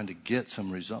just trying to get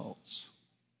some results.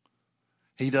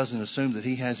 He doesn't assume that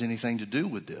he has anything to do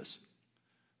with this.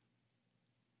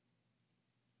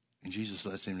 And Jesus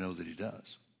lets him know that he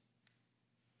does.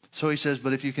 So he says,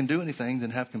 but if you can do anything, then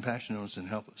have compassion on us and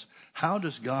help us. How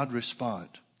does God respond?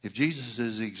 If Jesus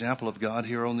is the example of God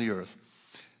here on the earth,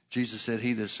 Jesus said,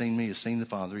 he that has seen me has seen the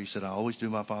Father. He said, I always do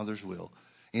my Father's will.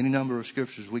 Any number of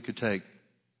scriptures we could take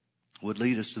would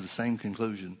lead us to the same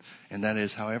conclusion. And that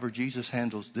is, however Jesus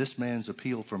handles this man's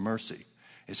appeal for mercy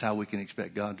is how we can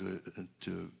expect God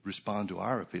to respond to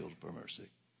our appeal for mercy.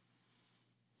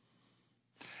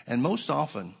 And most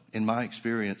often, in my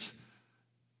experience,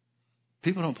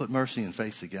 people don't put mercy and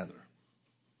faith together.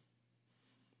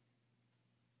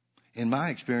 In my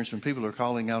experience, when people are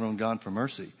calling out on God for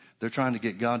mercy, they're trying to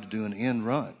get God to do an end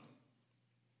run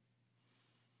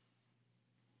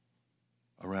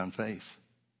around faith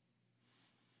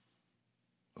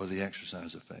or the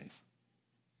exercise of faith.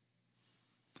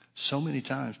 So many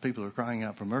times people are crying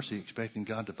out for mercy, expecting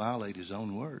God to violate his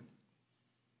own word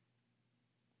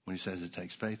when he says it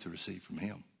takes faith to receive from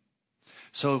him.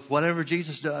 So if whatever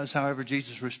Jesus does, however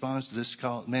Jesus responds to this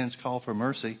man's call for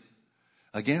mercy,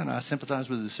 again, I sympathize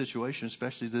with the situation,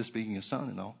 especially this being a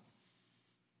son-in-law.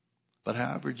 But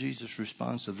however Jesus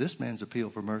responds to this man's appeal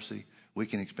for mercy, we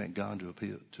can expect God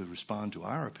to respond to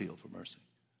our appeal for mercy.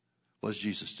 What does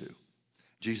Jesus do?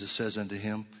 Jesus says unto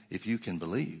him, if you can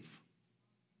believe,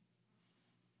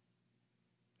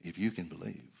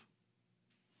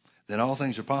 then all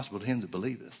things are possible to him that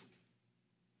believeth.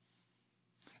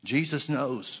 Jesus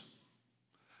knows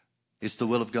it's the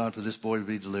will of God for this boy to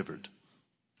be delivered.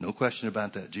 No question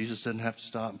about that. Jesus doesn't have to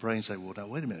stop and pray and say, well, now,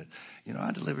 wait a minute.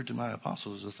 I delivered to my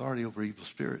apostles authority over evil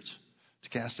spirits to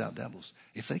cast out devils.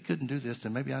 If they couldn't do this,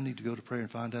 then maybe I need to go to prayer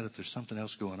and find out if there's something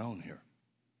else going on here.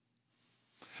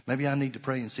 Maybe I need to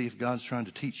pray and see if God's trying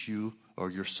to teach you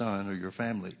or your son or your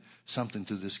family something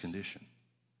through this condition.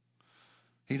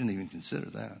 He didn't even consider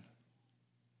that.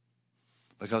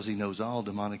 Because he knows all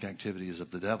demonic activity is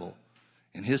of the devil.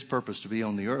 And his purpose to be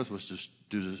on the earth was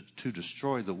to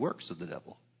destroy the works of the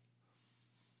devil.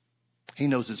 He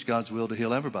knows it's God's will to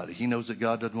heal everybody. He knows that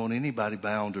God doesn't want anybody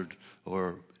bound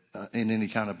or in any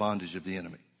kind of bondage of the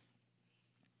enemy.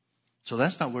 So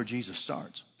that's not where Jesus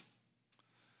starts.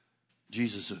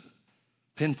 Jesus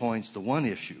pinpoints the one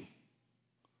issue,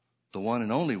 the one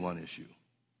and only one issue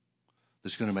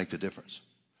that's going to make the difference.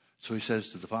 So he says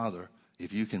to the Father,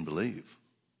 if you can believe,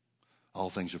 all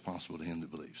things are possible to him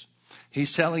that believes.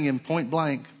 He's telling him point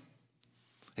blank,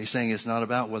 he's saying it's not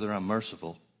about whether I'm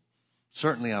merciful.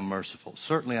 Certainly I'm merciful.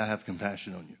 Certainly I have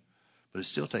compassion on you. But it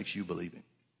still takes you believing.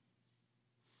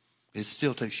 It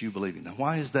still takes you believing. Now,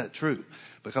 why is that true?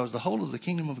 Because the whole of the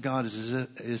kingdom of God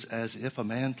is as if a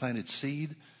man planted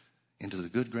seed into the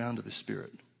good ground of his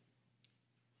spirit.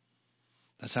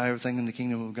 That's how everything in the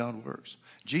kingdom of God works.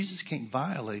 Jesus can't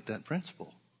violate that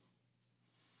principle.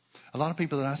 A lot of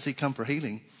people that I see come for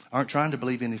healing aren't trying to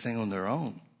believe anything on their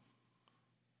own.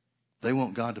 They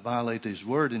want God to violate his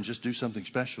word and just do something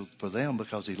special for them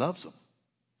because he loves them.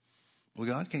 Well,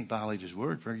 God can't violate his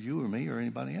word for you or me or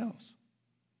anybody else.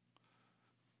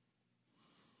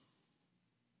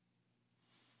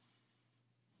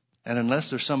 And unless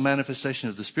there's some manifestation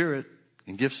of the Spirit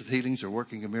in gifts of healings or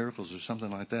working of miracles or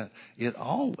something like that, it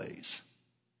always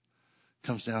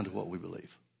comes down to what we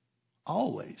believe.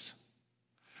 Always.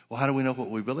 Well, how do we know what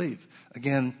we believe?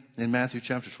 Again, in Matthew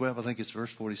chapter 12, I think it's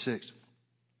verse 46.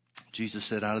 Jesus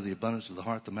said, out of the abundance of the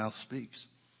heart, the mouth speaks.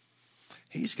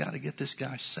 He's got to get this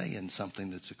guy saying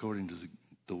something that's according to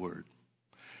the word.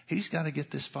 He's got to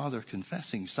get this father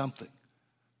confessing something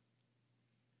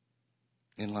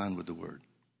in line with the word.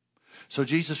 So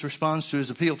Jesus responds to his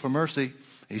appeal for mercy.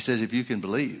 He says, if you can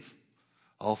believe,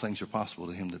 all things are possible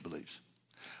to him that believes.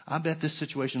 I bet this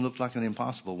situation looked like an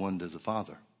impossible one to the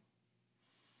father.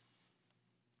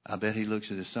 I bet he looks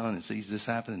at his son and sees this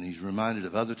happen, and he's reminded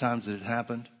of other times that it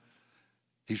happened.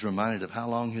 He's reminded of how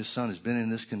long his son has been in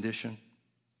this condition.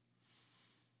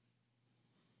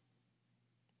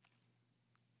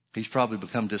 He's probably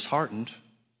become disheartened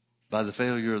by the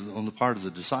failure on the part of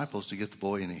the disciples to get the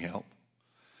boy any help.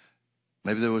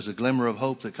 Maybe there was a glimmer of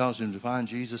hope that caused him to find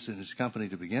Jesus in his company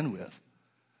to begin with.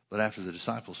 But after the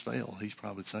disciples failed, he's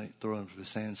probably throwing up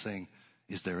his hand saying,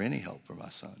 is there any hope for my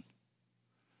son?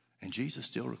 And Jesus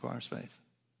still requires faith.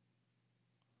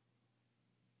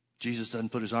 Jesus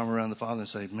doesn't put his arm around the father and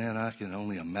say, man, I can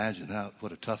only imagine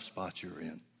what a tough spot you're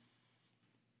in.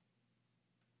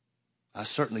 I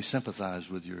certainly sympathize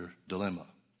with your dilemma.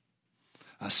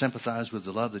 I sympathize with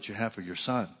the love that you have for your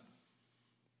son.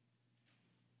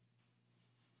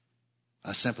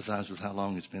 I sympathize with how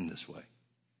long it's been this way.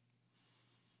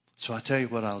 So I tell you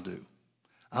what I'll do.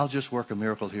 I'll just work a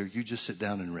miracle here. You just sit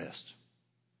down and rest.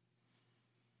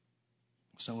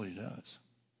 That's not what he does.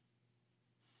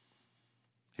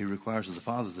 He requires of the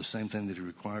Father the same thing that he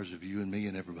requires of you and me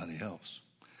and everybody else.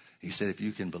 He said, if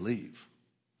you can believe,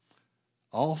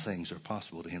 all things are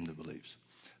possible to him that believes.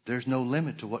 There's no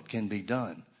limit to what can be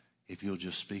done if you'll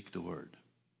just speak the word.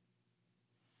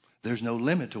 There's no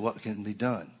limit to what can be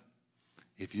done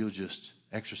if you'll just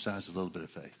exercise a little bit of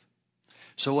faith.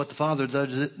 So what the father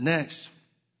does next,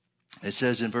 it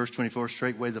says in verse 24,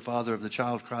 straightway the father of the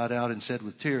child cried out and said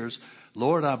with tears,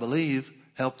 Lord, I believe,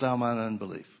 help thou mine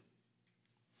unbelief.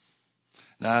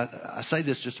 Now, I say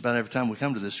this just about every time we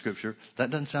come to this scripture. That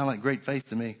doesn't sound like great faith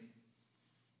to me.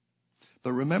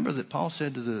 But remember that Paul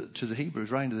said to the Hebrews,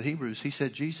 writing to the Hebrews, he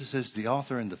said Jesus is the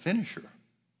author and the finisher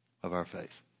of our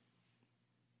faith.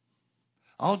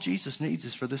 All Jesus needs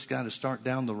is for this guy to start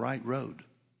down the right road.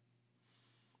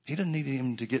 He doesn't need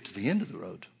him to get to the end of the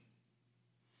road.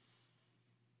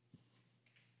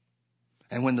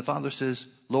 And when the Father says,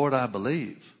 Lord, I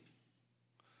believe,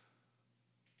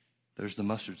 there's the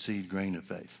mustard seed grain of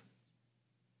faith.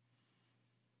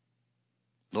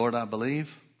 Lord, I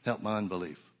believe, help my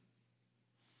unbelief.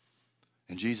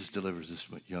 And Jesus delivers this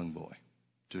young boy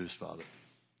to his father,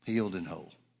 healed and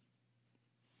whole.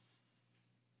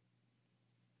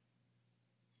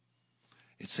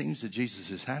 It seems that Jesus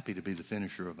is happy to be the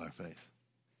finisher of our faith.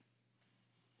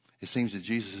 It seems that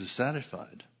Jesus is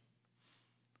satisfied,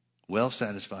 well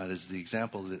satisfied as the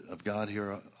example of God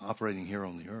here operating here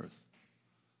on the earth.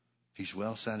 He's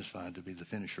well satisfied to be the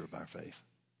finisher of our faith.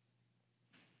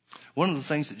 One of the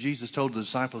things that Jesus told the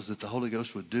disciples that the Holy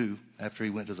Ghost would do after he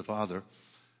went to the Father,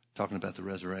 talking about the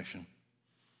resurrection,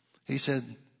 he said,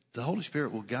 the Holy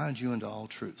Spirit will guide you into all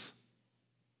truth.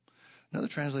 Another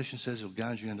translation says he'll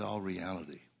guide you into all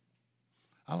reality.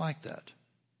 I like that.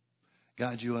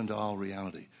 Guide you into all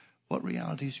reality. What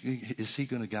realities is he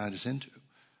going to guide us into?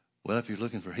 Well, if you're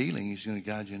looking for healing, he's going to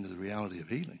guide you into the reality of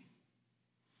healing.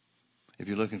 If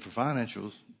you're looking for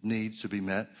financial needs to be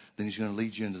met, then he's going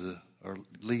to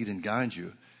lead and guide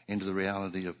you into the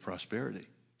reality of prosperity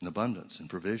and abundance and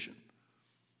provision.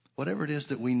 Whatever it is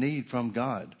that we need from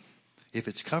God, if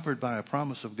it's covered by a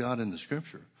promise of God in the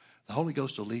Scripture, the Holy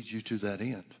Ghost will lead you to that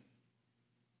end.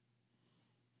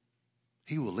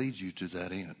 He will lead you to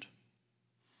that end.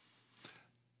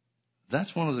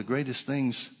 That's one of the greatest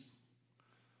things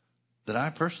that I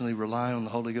personally rely on the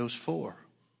Holy Ghost for.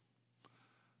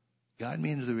 Guide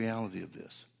me into the reality of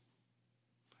this.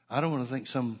 I don't want to think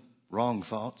some wrong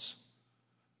thoughts.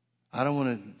 I don't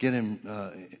want to get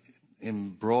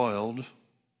embroiled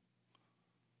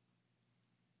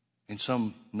in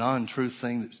some non-truth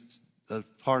thing that's a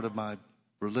part of my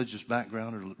religious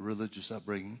background or religious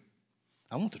upbringing.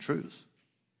 I want the truth.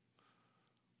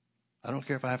 I don't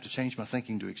care if I have to change my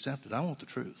thinking to accept it. I want the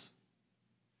truth.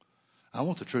 I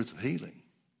want the truth of healing.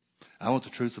 I want the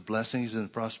truth of blessings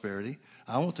and prosperity.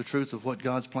 I want the truth of what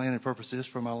God's plan and purpose is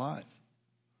for my life.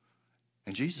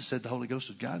 And Jesus said the Holy Ghost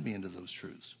would guide me into those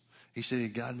truths. He said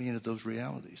he'd guide me into those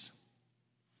realities.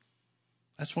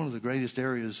 That's one of the greatest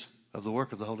areas of the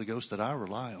work of the Holy Ghost that I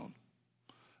rely on.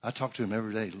 I talk to him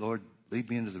every day. Lord, lead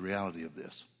me into the reality of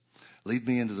this. Lead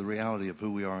me into the reality of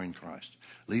who we are in Christ.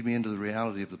 Lead me into the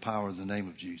reality of the power of the name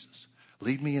of Jesus.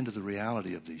 Lead me into the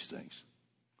reality of these things.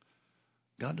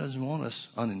 God doesn't want us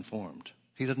uninformed.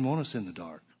 He doesn't want us in the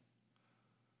dark.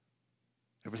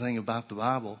 Everything about the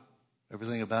Bible,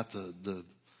 everything about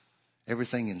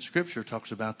everything in Scripture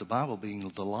talks about the Bible being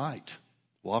the light,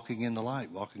 walking in the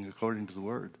light, walking according to the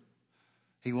Word.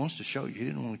 He wants to show you. He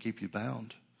didn't want to keep you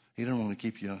bound. He didn't want to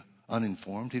keep you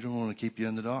uninformed. He didn't want to keep you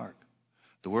in the dark.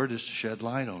 The word is to shed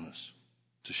light on us,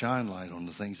 to shine light on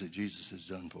the things that Jesus has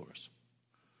done for us.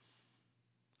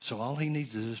 So all he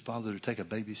needs is his Father to take a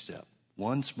baby step,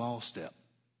 one small step.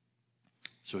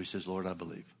 So he says, Lord, I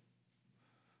believe.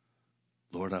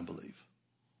 Lord, I believe.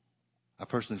 I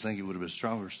personally think it would have been a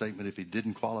stronger statement if he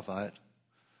didn't qualify it.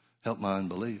 Help my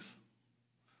unbelief.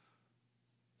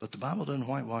 But the Bible doesn't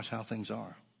whitewash how things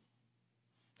are.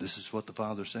 This is what the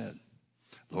Father said.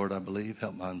 Lord, I believe,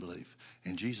 help my unbelief.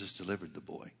 And Jesus delivered the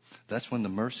boy. That's when the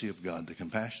mercy of God, the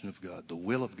compassion of God, the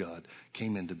will of God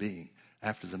came into being,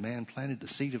 after the man planted the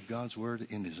seed of God's word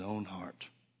in his own heart.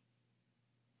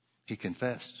 He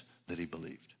confessed that he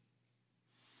believed.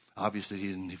 Obviously, he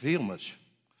didn't feel much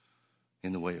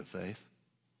in the way of faith.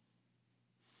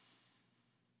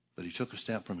 But he took a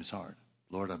step from his heart.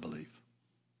 Lord, I believe.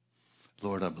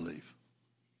 Lord, I believe.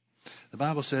 The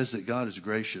Bible says that God is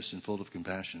gracious and full of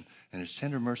compassion, and his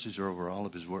tender mercies are over all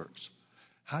of his works.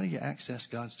 How do you access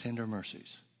God's tender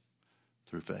mercies?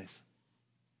 Through faith.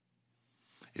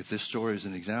 If this story is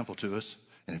an example to us,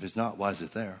 and if it's not, why is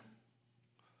it there?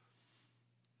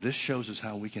 This shows us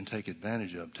how we can take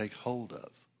advantage of, take hold of,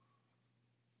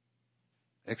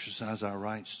 exercise our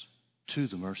rights to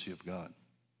the mercy of God.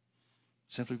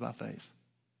 Simply by faith.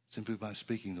 Simply by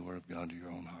speaking the word of God to your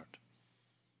own heart.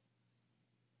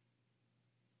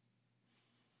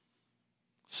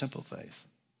 Simple faith.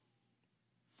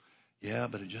 Yeah,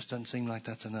 but it just doesn't seem like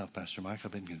that's enough, Pastor Mike.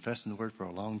 I've been confessing the word for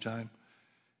a long time,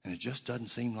 and it just doesn't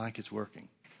seem like it's working.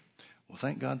 Well,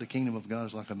 thank God the kingdom of God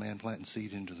is like a man planting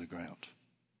seed into the ground.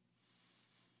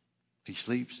 He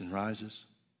sleeps and rises,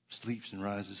 sleeps and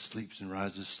rises, sleeps and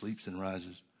rises, sleeps and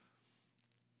rises,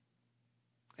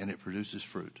 and it produces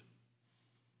fruit.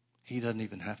 He doesn't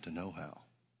even have to know how.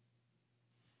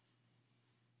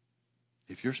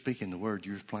 If you're speaking the word,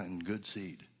 you're planting good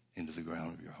seed into the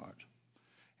ground of your heart.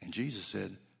 And Jesus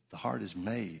said, the heart is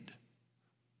made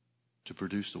to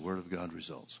produce the word of God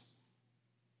results.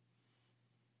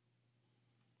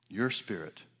 Your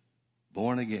spirit,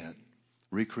 born again,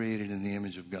 recreated in the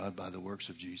image of God by the works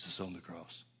of Jesus on the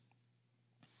cross.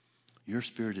 Your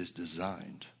spirit is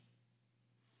designed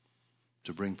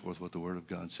to bring forth what the word of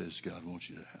God says God wants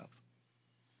you to have.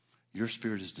 Your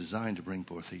spirit is designed to bring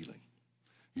forth healing.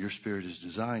 Your spirit is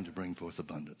designed to bring forth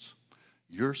abundance.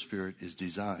 Your spirit is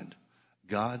designed,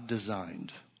 God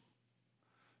designed,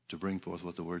 to bring forth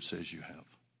what the word says you have.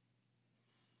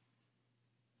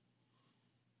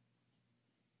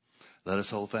 Let us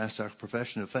hold fast our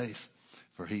profession of faith,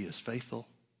 for he is faithful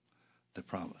that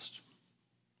promised.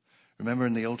 Remember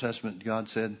in the Old Testament, God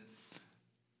said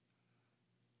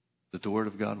that the word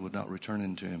of God would not return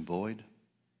into him void,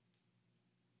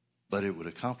 but it would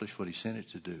accomplish what he sent it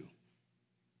to do.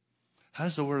 How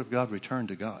does the word of God return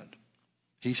to God?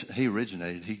 He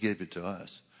originated, he gave it to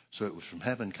us. So it was from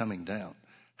heaven coming down.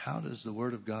 How does the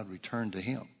word of God return to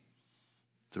him?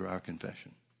 Through our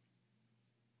confession.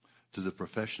 Through the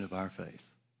profession of our faith.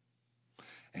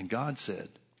 And God said,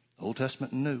 Old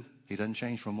Testament and New, he doesn't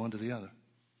change from one to the other.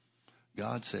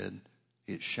 God said,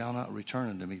 it shall not return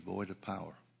unto me void of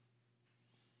power.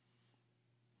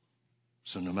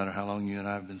 So no matter how long you and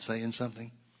I have been saying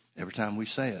something, every time we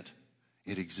say it,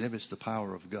 it exhibits the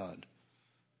power of God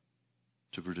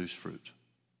to produce fruit,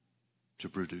 to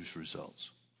produce results,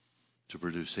 to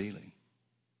produce healing.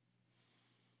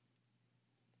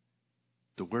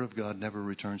 The word of God never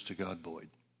returns to God void.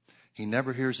 He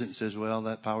never hears it and says, well,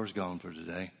 that power's gone for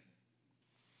today.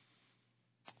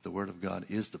 The word of God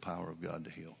is the power of God to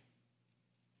heal.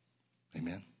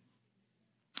 Amen.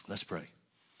 Let's pray.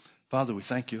 Father, we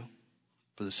thank you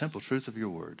for the simple truth of your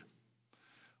word.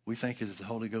 We thank you that the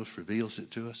Holy Ghost reveals it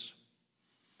to us.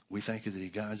 We thank you that he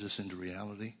guides us into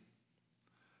reality.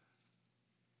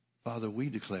 Father, we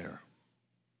declare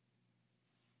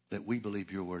that we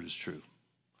believe your word is true.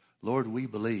 Lord, we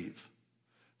believe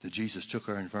that Jesus took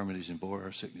our infirmities and bore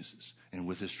our sicknesses, and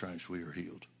with his stripes we are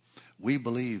healed. We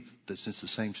believe that since the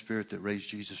same Spirit that raised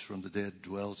Jesus from the dead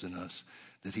dwells in us,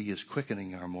 that he is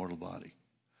quickening our mortal body.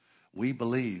 We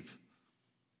believe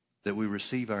that we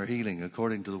receive our healing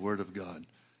according to the word of God.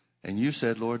 And you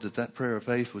said, Lord, that that prayer of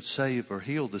faith would save or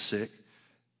heal the sick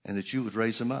and that you would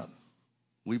raise them up.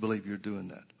 We believe you're doing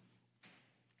that.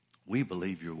 We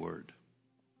believe your word.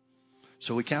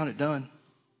 So we count it done.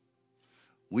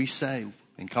 We say,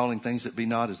 in calling things that be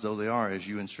not as though they are, as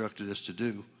you instructed us to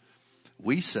do,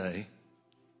 we say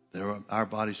that our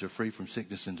bodies are free from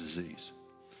sickness and disease,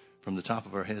 from the top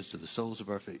of our heads to the soles of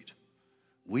our feet.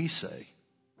 We say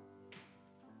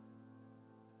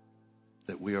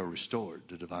that we are restored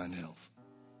to divine health.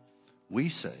 We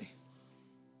say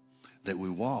that we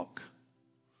walk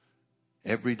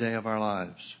every day of our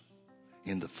lives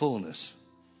in the fullness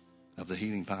of the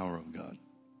healing power of God.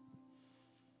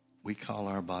 We call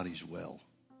our bodies well.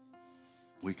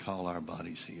 We call our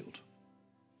bodies healed.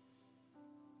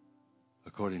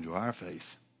 According to our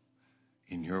faith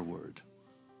in your word.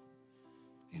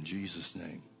 In Jesus'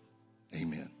 name,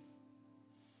 amen.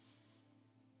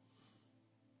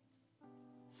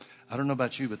 I don't know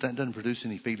about you, but that doesn't produce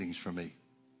any feelings for me.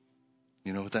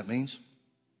 You know what that means?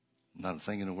 Not a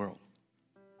thing in the world.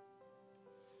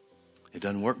 It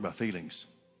doesn't work by feelings.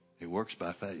 It works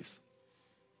by faith.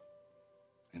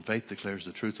 And faith declares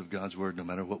the truth of God's word no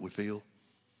matter what we feel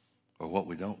or what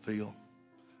we don't feel,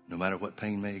 no matter what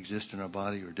pain may exist in our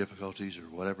body or difficulties or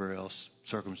whatever else,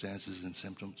 circumstances and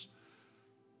symptoms.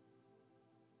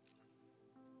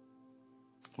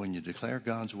 When you declare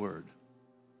God's word,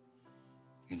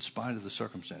 in spite of the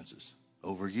circumstances,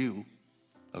 over you,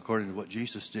 according to what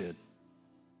Jesus did,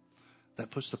 that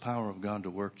puts the power of God to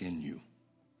work in you.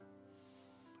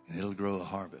 And it'll grow a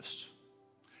harvest.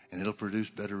 And it'll produce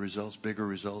better results, bigger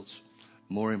results,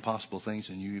 more impossible things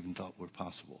than you even thought were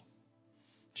possible.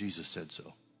 Jesus said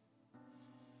so.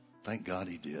 Thank God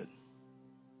he did.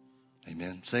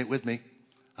 Amen. Say it with me.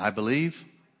 I believe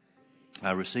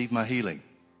I receive my healing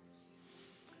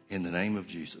in the name of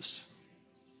Jesus.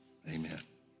 Amen.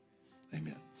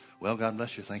 Amen. Well, God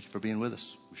bless you. Thank you for being with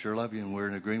us. We sure love you, and we're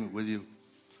in agreement with you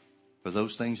for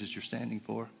those things that you're standing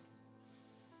for.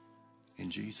 In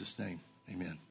Jesus' name, amen.